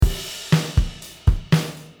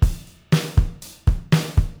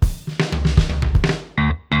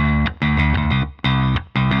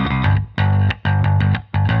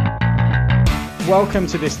Welcome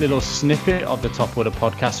to this little snippet of the Top Order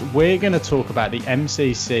podcast. We're going to talk about the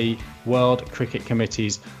MCC World Cricket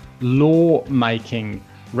Committee's law-making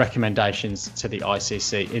recommendations to the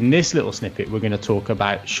ICC. In this little snippet, we're going to talk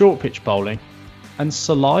about short pitch bowling and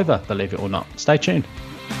saliva, believe it or not. Stay tuned.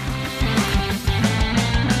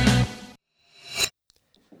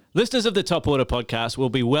 Listeners of the Top Order podcast will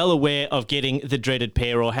be well aware of getting the dreaded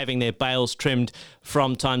pair or having their bails trimmed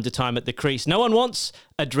from time to time at the crease. No one wants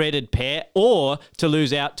a dreaded pair or to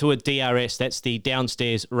lose out to a DRS. That's the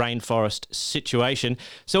downstairs rainforest situation.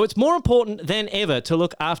 So it's more important than ever to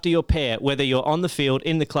look after your pair, whether you're on the field,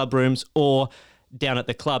 in the club rooms, or down at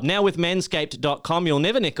the club. Now with manscaped.com, you'll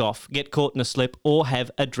never nick off, get caught in a slip, or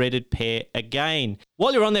have a dreaded pair again.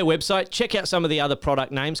 While you're on their website, check out some of the other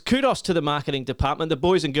product names. Kudos to the marketing department. The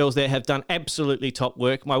boys and girls there have done absolutely top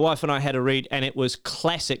work. My wife and I had a read, and it was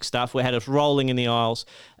classic stuff. We had us rolling in the aisles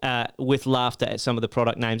with laughter at some of the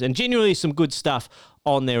product names, and genuinely some good stuff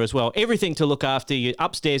on there as well. Everything to look after your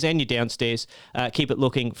upstairs and your downstairs. Keep it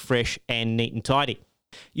looking fresh and neat and tidy.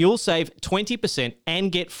 You'll save 20%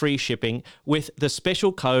 and get free shipping with the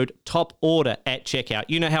special code TOPORDER at checkout.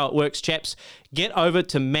 You know how it works, chaps. Get over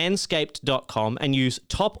to manscaped.com and use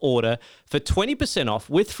TOPORDER for 20% off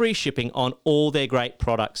with free shipping on all their great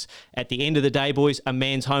products. At the end of the day, boys, a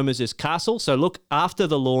man's home is his castle, so look after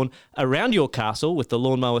the lawn around your castle with the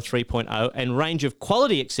Lawnmower 3.0 and range of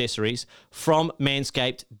quality accessories from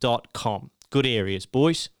manscaped.com. Good areas,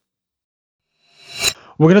 boys.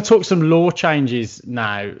 We're going to talk some law changes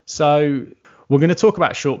now. So we're going to talk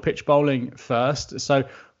about short pitch bowling first. So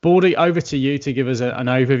Baldy, over to you to give us an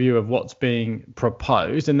overview of what's being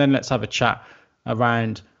proposed, and then let's have a chat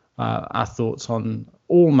around our thoughts on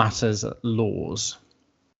all matters laws.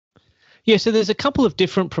 Yeah, so there's a couple of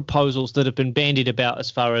different proposals that have been bandied about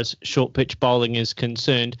as far as short pitch bowling is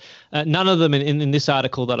concerned. None of them in this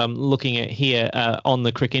article that I'm looking at here on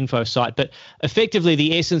the Cricinfo site, but effectively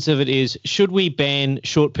the essence of it is, should we ban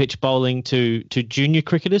short pitch bowling to junior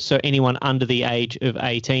cricketers, so anyone under the age of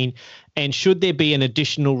 18, and should there be an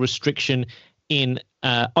additional restriction in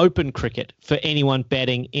open cricket for anyone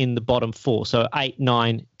batting in the bottom four, so 8,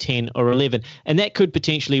 9, 10 or 11? And that could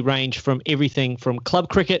potentially range from everything from club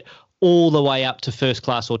cricket all the way up to first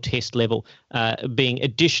class or test level, being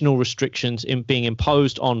additional restrictions being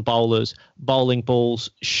imposed on bowlers, bowling balls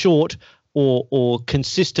short or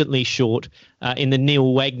consistently short in the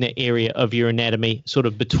Neil Wagner area of your anatomy, sort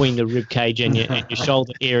of between the rib cage and your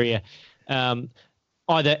shoulder area,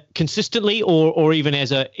 either consistently or even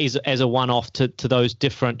as a one-off to those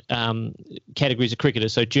different categories of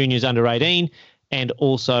cricketers. So juniors under 18, and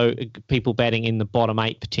also people batting in the bottom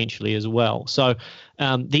 8 potentially as well. So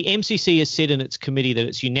the MCC has said in its committee that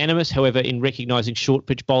it's unanimous. However, in recognising short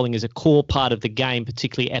pitch bowling as a core part of the game,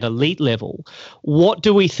 particularly at elite level, what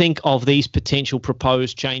do we think of these potential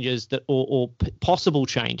proposed changes or possible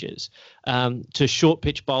changes to short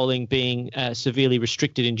pitch bowling being severely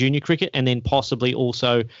restricted in junior cricket, and then possibly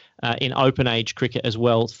also in open age cricket as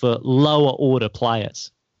well for lower order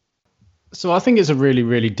players? So I think it's a really,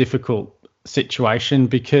 really difficult situation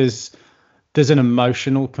because there's an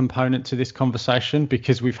emotional component to this conversation,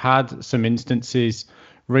 because we've had some instances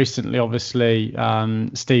recently, obviously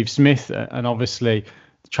Steve Smith, and obviously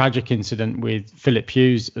the tragic incident with Philip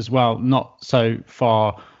Hughes as well, not so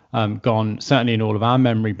far gone, certainly in all of our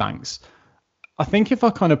memory banks. I think if I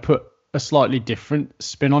kind of put a slightly different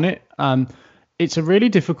spin on it, it's a really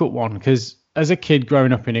difficult one, because as a kid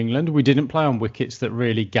growing up in England, we didn't play on wickets that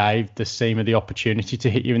really gave the seamer the opportunity to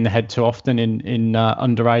hit you in the head too often in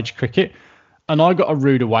underage cricket. And I got a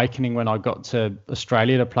rude awakening when I got to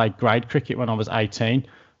Australia to play grade cricket when I was 18.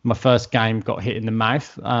 My first game got hit in the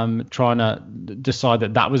mouth, trying to decide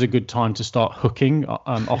that was a good time to start hooking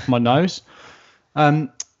off my nose.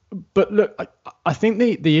 But look, I think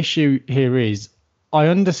the issue here is, I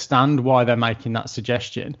understand why they're making that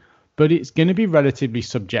suggestion, but it's going to be relatively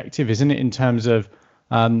subjective, isn't it, in terms of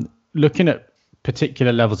looking at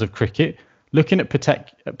particular levels of cricket, looking at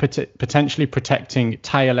potentially protecting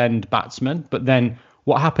tail end batsmen, but then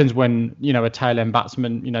what happens when, a tail end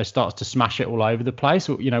batsman, starts to smash it all over the place?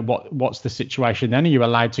 Or, what's the situation then? Are you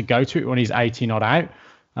allowed to go to it when he's 80 not out?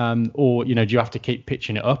 Or, do you have to keep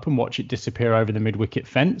pitching it up and watch it disappear over the mid-wicket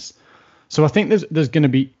fence? So I think there's going to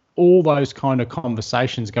be all those kind of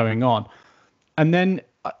conversations going on. And then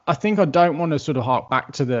I think I don't want to sort of hark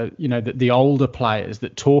back to the older players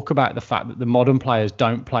that talk about the fact that the modern players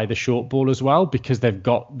don't play the short ball as well because they've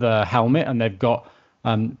got the helmet and they've got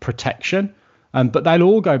protection. But they'll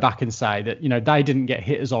all go back and say that, they didn't get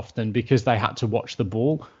hit as often because they had to watch the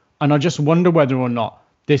ball. And I just wonder whether or not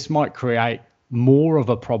this might create more of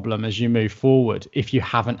a problem as you move forward if you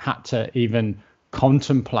haven't had to even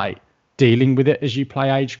contemplate dealing with it as you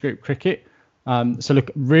play age group cricket. So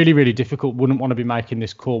look, really, really difficult. Wouldn't want to be making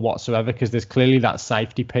this call whatsoever, because there's clearly that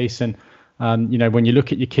safety piece. And, when you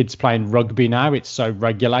look at your kids playing rugby now, it's so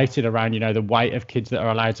regulated around, the weight of kids that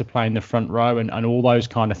are allowed to play in the front row and all those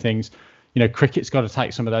kind of things. Cricket's got to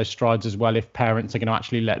take some of those strides as well if parents are going to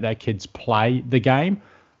actually let their kids play the game.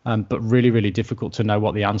 But really, really difficult to know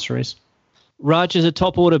what the answer is. Raj, as a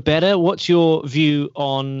top order batter, what's your view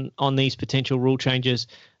on these potential rule changes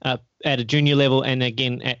at a junior level and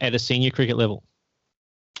again at a senior cricket level?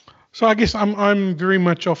 So I guess I'm very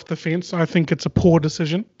much off the fence. I think it's a poor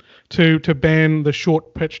decision to ban the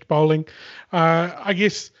short pitched bowling. I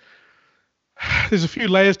guess there's a few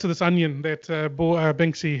layers to this onion that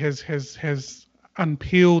Binksy has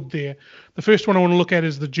unpeeled there. The first one I want to look at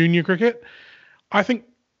is the junior cricket. I think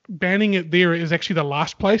banning it there is actually the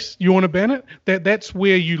last place you want to ban it. That's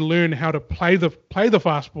where you learn how to play the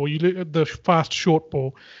fast ball, the fast short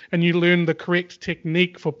ball, and you learn the correct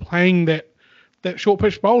technique for playing that short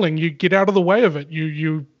pitch bowling. You get out of the way of it.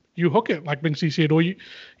 You hook it, like Binksy said, or you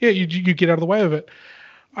get out of the way of it.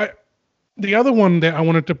 The other one that I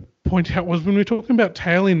wanted to point out was when we were talking about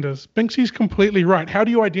tailenders. Binksy's completely right. How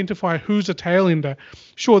do you identify who's a tailender?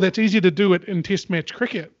 Sure, that's easy to do it in test match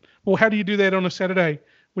cricket. Well, how do you do that on a Saturday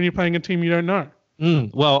when you're playing a team you don't know?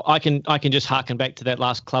 Well, I can just harken back to that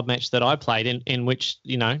last club match that I played in which,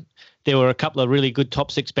 there were a couple of really good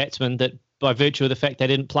top six batsmen that, by virtue of the fact they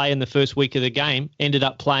didn't play in the first week of the game, ended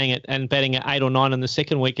up playing it and batting at 8 or 9 in the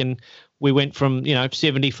second week. And we went from,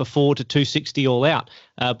 70 for 4 to 260 all out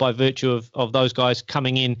by virtue of those guys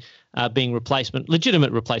coming in, being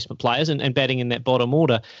legitimate replacement players and batting in that bottom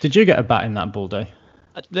order. Did you get a bat in that ball, day?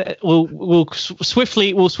 We'll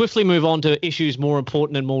swiftly move on to issues more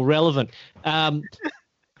important and more relevant.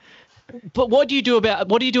 But what do you do about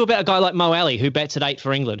a guy like Mo Ali, who bats at 8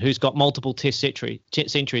 for England, who's got multiple Test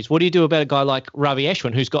centuries? What do you do about a guy like Ravi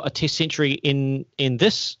Ashwin, who's got a Test century in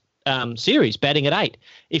this series, batting at 8?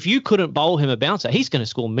 If you couldn't bowl him a bouncer, he's going to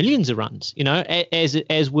score millions of runs.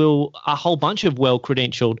 As will a whole bunch of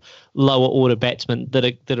well-credentialed lower order batsmen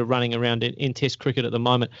that are running around in Test cricket at the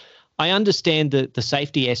moment. I understand the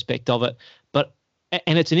safety aspect of it,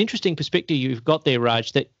 and it's an interesting perspective you've got there,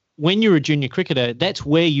 Raj, that when you're a junior cricketer, that's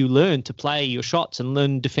where you learn to play your shots and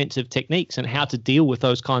learn defensive techniques and how to deal with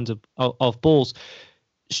those kinds of balls.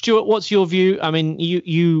 Stuart, what's your view? I mean,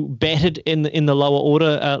 you batted in the lower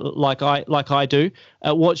order like I do.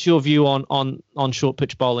 What's your view on short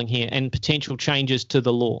pitch bowling here and potential changes to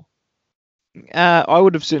the law? I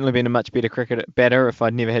would have certainly been a much better batter if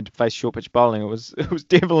I'd never had to face short pitch bowling. It was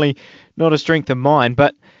definitely not a strength of mine,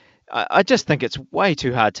 but I just think it's way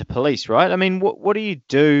too hard to police, right? I mean, what do you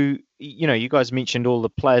do? You guys mentioned all the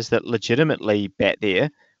players that legitimately bat there.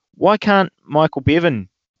 Why can't Michael Bevan,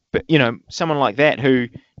 someone like that who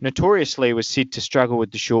notoriously was said to struggle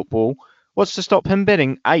with the short ball, what's to stop him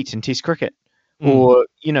batting 8 in Test cricket? Or,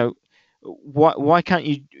 why can't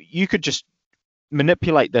you could just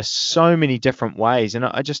manipulate this so many different ways, and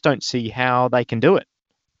I just don't see how they can do it.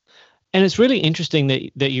 And it's really interesting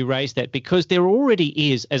that you raised that, because there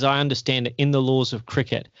already is, as I understand it, in the laws of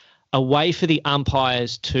cricket, a way for the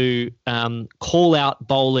umpires to call out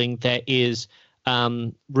bowling that is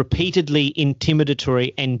repeatedly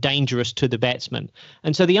intimidatory and dangerous to the batsman.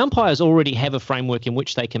 And so the umpires already have a framework in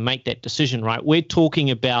which they can make that decision, right? We're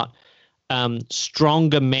talking about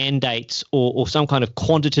stronger mandates or some kind of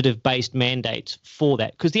quantitative-based mandates for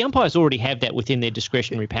that, because the umpires already have that within their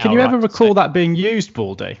discretionary power. Can you ever recall that being used,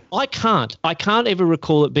 Baldy? I can't ever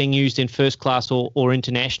recall it being used in first class or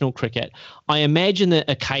international cricket. I imagine that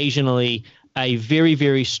occasionally a very,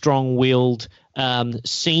 very strong-willed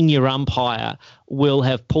senior umpire will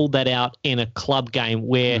have pulled that out in a club game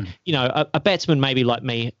where, a batsman maybe like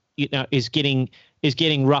me, is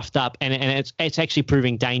getting roughed up and it's actually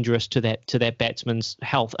proving dangerous to that batsman's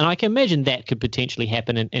health. And I can imagine that could potentially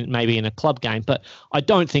happen in maybe in a club game, but I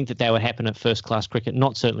don't think that would happen at first class cricket,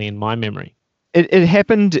 not certainly in my memory. It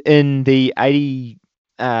happened in the 80,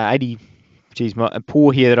 geez,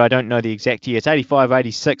 poor here that I don't know the exact year. It's 85,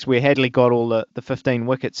 86, where Hadley got all the 15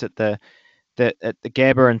 wickets at the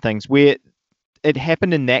Gabba and things, where it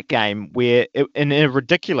happened in that game where, in a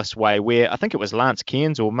ridiculous way, where I think it was Lance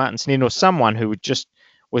Cairns or Martin Sneddon or someone who just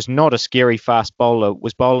was not a scary fast bowler,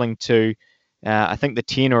 was bowling to, I think, the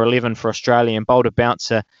 10 or 11 for Australia and bowled a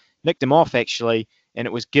bouncer, nicked him off actually, and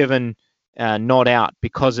it was given not out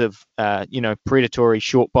because of, predatory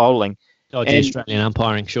short bowling. Oh, the Australian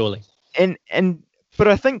umpiring, surely. But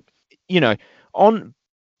I think,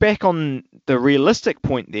 back on the realistic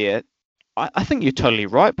point there, I think you're totally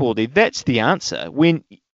right, Baldy. That's the answer. When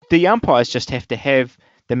the umpires just have to have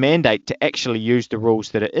the mandate to actually use the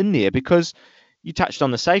rules that are in there, because you touched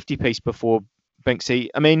on the safety piece before, Binksy.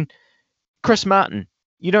 I mean, Chris Martin,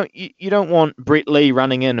 you don't want Brett Lee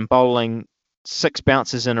running in and bowling 6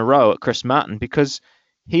 bounces in a row at Chris Martin, because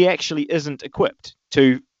he actually isn't equipped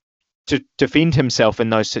to defend himself in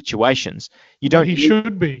those situations. You don't. He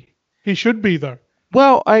should be. He should be, though.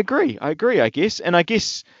 Well, I agree. I guess, and I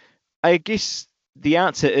guess the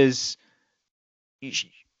answer is,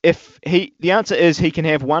 the answer is he can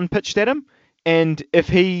have one pitched at him, and if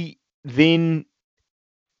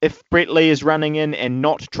Brett Lee is running in and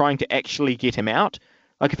not trying to actually get him out,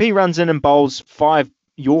 like if he runs in and bowls 5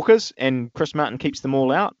 Yorkers and Chris Martin keeps them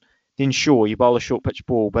all out, then sure, you bowl a short pitch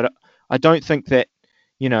ball. But I don't think that,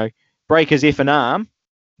 break his effing arm,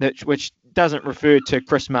 which doesn't refer to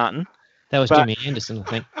Chris Martin. That was Jimmy Anderson, I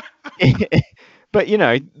think. But,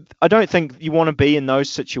 I don't think you want to be in those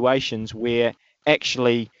situations where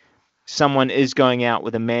actually someone is going out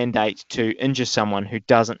with a mandate to injure someone who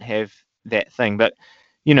doesn't have that thing. But,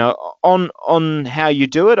 on how you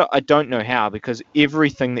do it, I don't know how, because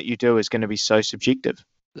everything that you do is going to be so subjective.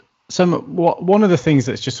 So one of the things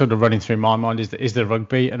that's just sort of running through my mind is the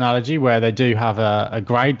rugby analogy, where they do have a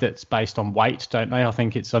grade that's based on weight, don't they? I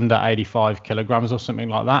think it's under 85 kilograms or something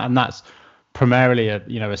like that, and that's primarily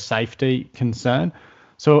a safety concern.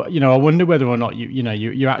 So I wonder whether or not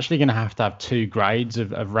you're actually going to have 2 grades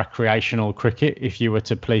of recreational cricket if you were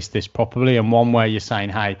to police this properly, and one where you're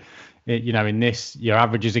saying, hey, in this your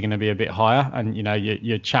averages are going to be a bit higher, and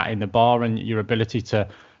you're chatting the bar, and your ability to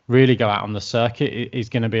really go out on the circuit is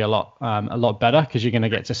going to be a lot better, because you're going to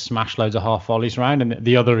get to smash loads of half volleys around. And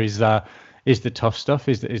the other is the tough stuff,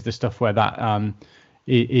 is the stuff where that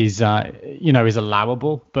is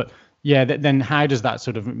allowable. But yeah, then how does that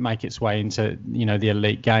sort of make its way into the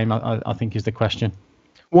elite game? I think is the question.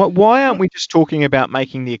 Why aren't we just talking about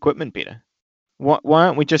making the equipment better? Why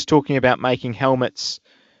aren't we just talking about making helmets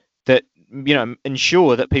that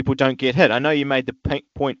ensure that people don't get hit? I know you made the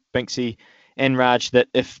point, Binksy and Raj, that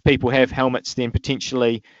if people have helmets, then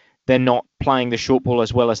potentially they're not playing the short ball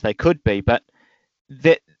as well as they could be. But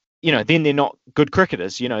that then they're not good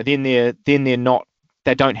cricketers. Then they're not.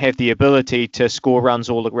 They don't have the ability to score runs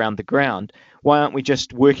all around the ground. Why aren't we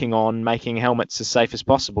just working on making helmets as safe as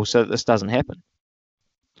possible so that this doesn't happen?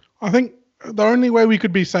 I think the only way we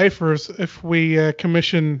could be safer is if we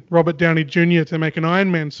commission Robert Downey Jr. to make an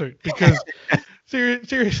Iron Man suit, because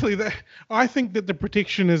seriously, I think that the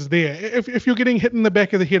protection is there. If you're getting hit in the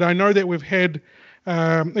back of the head, I know that we've had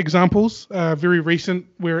examples, very recent,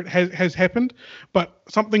 where it has happened, but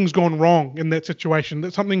something's gone wrong in that situation.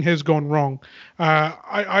 That something has gone wrong.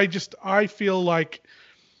 I feel like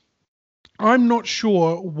I'm not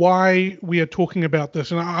sure why we are talking about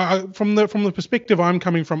this. And from the perspective I'm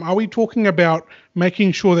coming from, are we talking about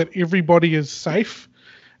making sure that everybody is safe,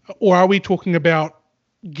 or are we talking about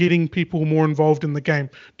getting people more involved in the game?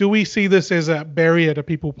 Do we see this as a barrier to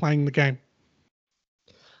people playing the game?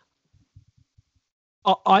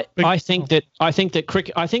 I think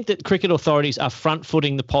that cricket authorities are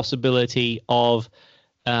front-footing the possibility of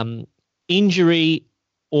injury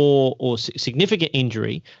or significant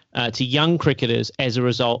injury to young cricketers as a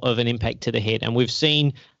result of an impact to the head. And we've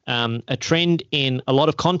seen a trend in a lot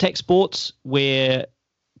of contact sports where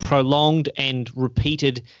prolonged and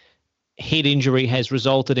repeated head injury has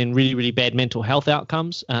resulted in really, really bad mental health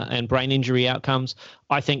outcomes and brain injury outcomes.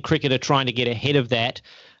 I think cricket are trying to get ahead of that.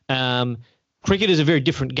 Cricket is a very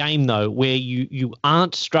different game, though, where you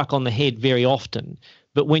aren't struck on the head very often.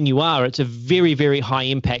 But when you are, it's a very, very high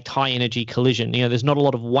impact, high energy collision. There's not a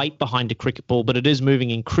lot of weight behind a cricket ball, but it is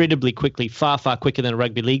moving incredibly quickly, far, far quicker than a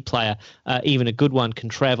rugby league player, even a good one, can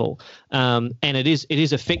travel. And it is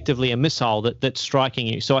effectively a missile that's striking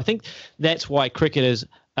you. So I think that's why cricketers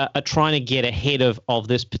are trying to get ahead of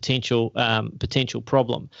this potential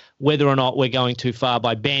problem. Whether or not we're going too far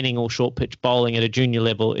by banning all short pitch bowling at a junior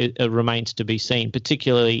level, it remains to be seen,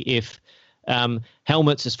 particularly if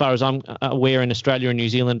helmets, as far as I'm aware, in Australia and New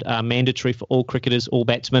Zealand are mandatory for all cricketers, all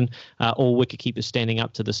batsmen, all wicketkeepers standing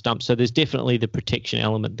up to the stump. So there's definitely the protection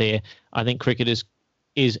element there. I think cricket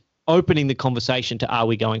is opening the conversation to, are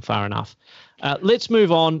we going far enough? Let's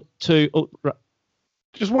move on to...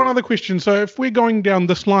 Just one other question. So if we're going down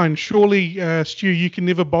this line, surely, Stu, you can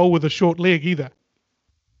never bowl with a short leg either.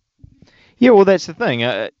 Yeah, well, that's the thing.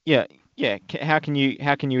 Yeah. How can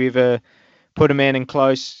you ever put a man in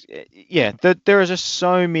close? Yeah, there are just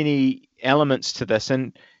so many elements to this,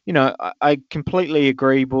 and I completely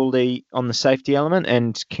agree, Baldy, on the safety element.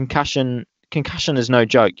 And concussion is no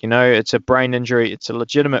joke. It's a brain injury. It's a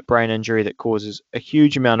legitimate brain injury that causes a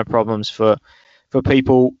huge amount of problems for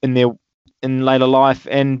people in their in later life,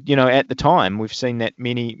 and at the time we've seen that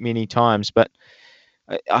many times. But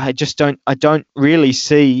I don't really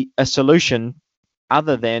see a solution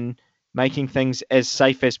other than making things as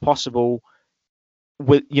safe as possible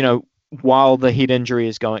with while the head injury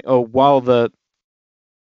is going, or while the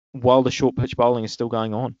short pitch bowling is still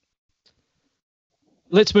going on.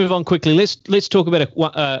 Let's move on quickly. Let's talk about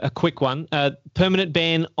a quick one. Permanent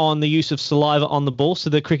ban on the use of saliva on the ball. So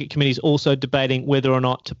the Cricket Committee is also debating whether or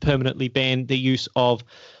not to permanently ban the use of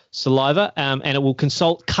saliva, and it will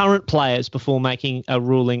consult current players before making a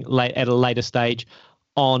ruling at a later stage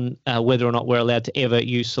on whether or not we're allowed to ever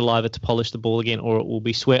use saliva to polish the ball again, or it will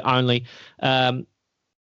be sweat only.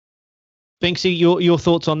 Binksy, your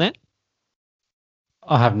thoughts on that?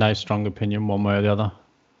 I have no strong opinion one way or the other.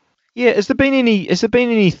 Yeah, has there been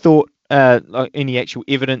any thought, like any actual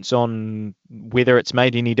evidence on whether it's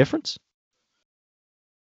made any difference?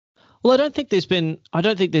 Well, I don't think there's been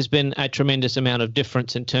a tremendous amount of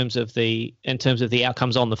difference in terms of the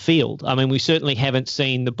outcomes on the field. I mean, we certainly haven't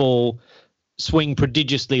seen the ball swing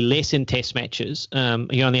prodigiously less in Test matches.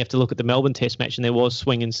 You only have to look at the Melbourne Test match, and there was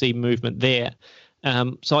swing and seam movement there.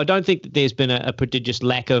 So I don't think that there's been a prodigious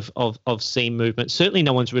lack of seam movement. Certainly,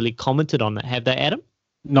 no one's really commented on that, have they, Adam?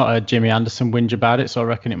 Not a Jimmy Anderson whinge about it, so I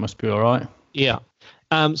reckon it must be all right. Yeah.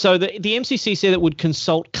 So the MCC said it would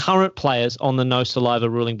consult current players on the no saliva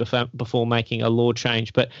ruling before making a law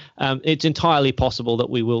change, but it's entirely possible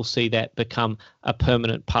that we will see that become a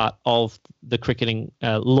permanent part of the cricketing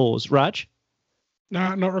laws. Raj?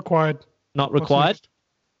 No, not required. Not required?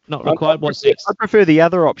 Not required. What's next? I prefer the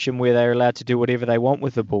other option where they're allowed to do whatever they want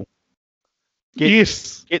with the ball.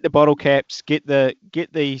 Yes. Get the bottle caps, get the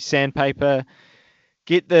sandpaper,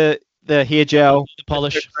 get the hair gel, the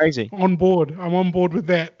polish. It's crazy. On board. I'm on board with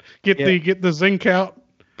that. Get the zinc out.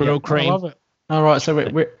 Brill cream. I love it. All right, so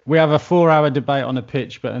we have a 4-hour debate on a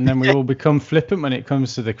pitch, and then we all become flippant when it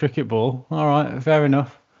comes to the cricket ball. All right, fair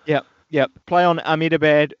enough. Yep. Play on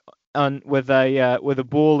Ahmedabad with a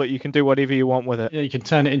ball that you can do whatever you want with it. Yeah, you can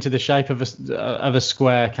turn it into the shape of a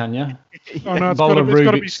square, can you? Oh no, it's got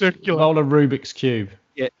to be circular. Bowl a Rubik's cube.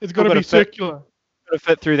 Yeah, It's got to be circular. Got to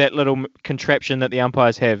fit through that little contraption that the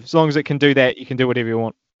umpires have. As long as it can do that, you can do whatever you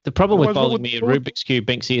want. The problem with Otherwise, bowling me a Rubik's Cube,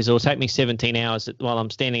 Binksy, is it'll take me 17 hours while I'm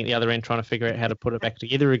standing at the other end trying to figure out how to put it back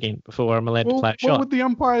together again before I'm allowed to play a shot. What would the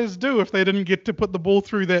umpires do if they didn't get to put the ball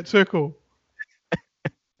through that circle?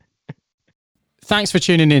 Thanks for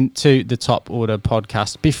tuning in to the Top Order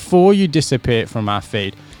podcast. Before you disappear from our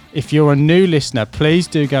feed, if you're a new listener, please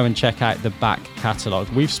do go and check out the back catalogue.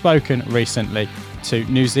 We've spoken recently to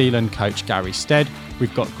New Zealand coach Gary Stead.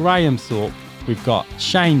 We've got Graham Thorpe. We've got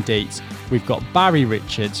Shane Dietz. We've got Barry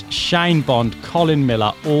Richards, Shane Bond, Colin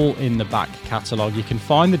Miller, all in the back catalogue. You can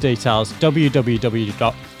find the details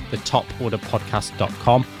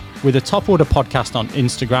www.thetoporderpodcast.com. We're the Top Order Podcast on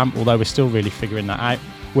Instagram, although we're still really figuring that out.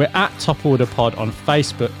 We're at Top Order Pod on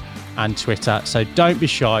Facebook and Twitter, so don't be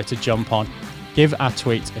shy to jump on, give our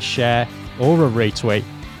tweets a share or a retweet,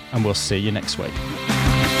 and we'll see you next week.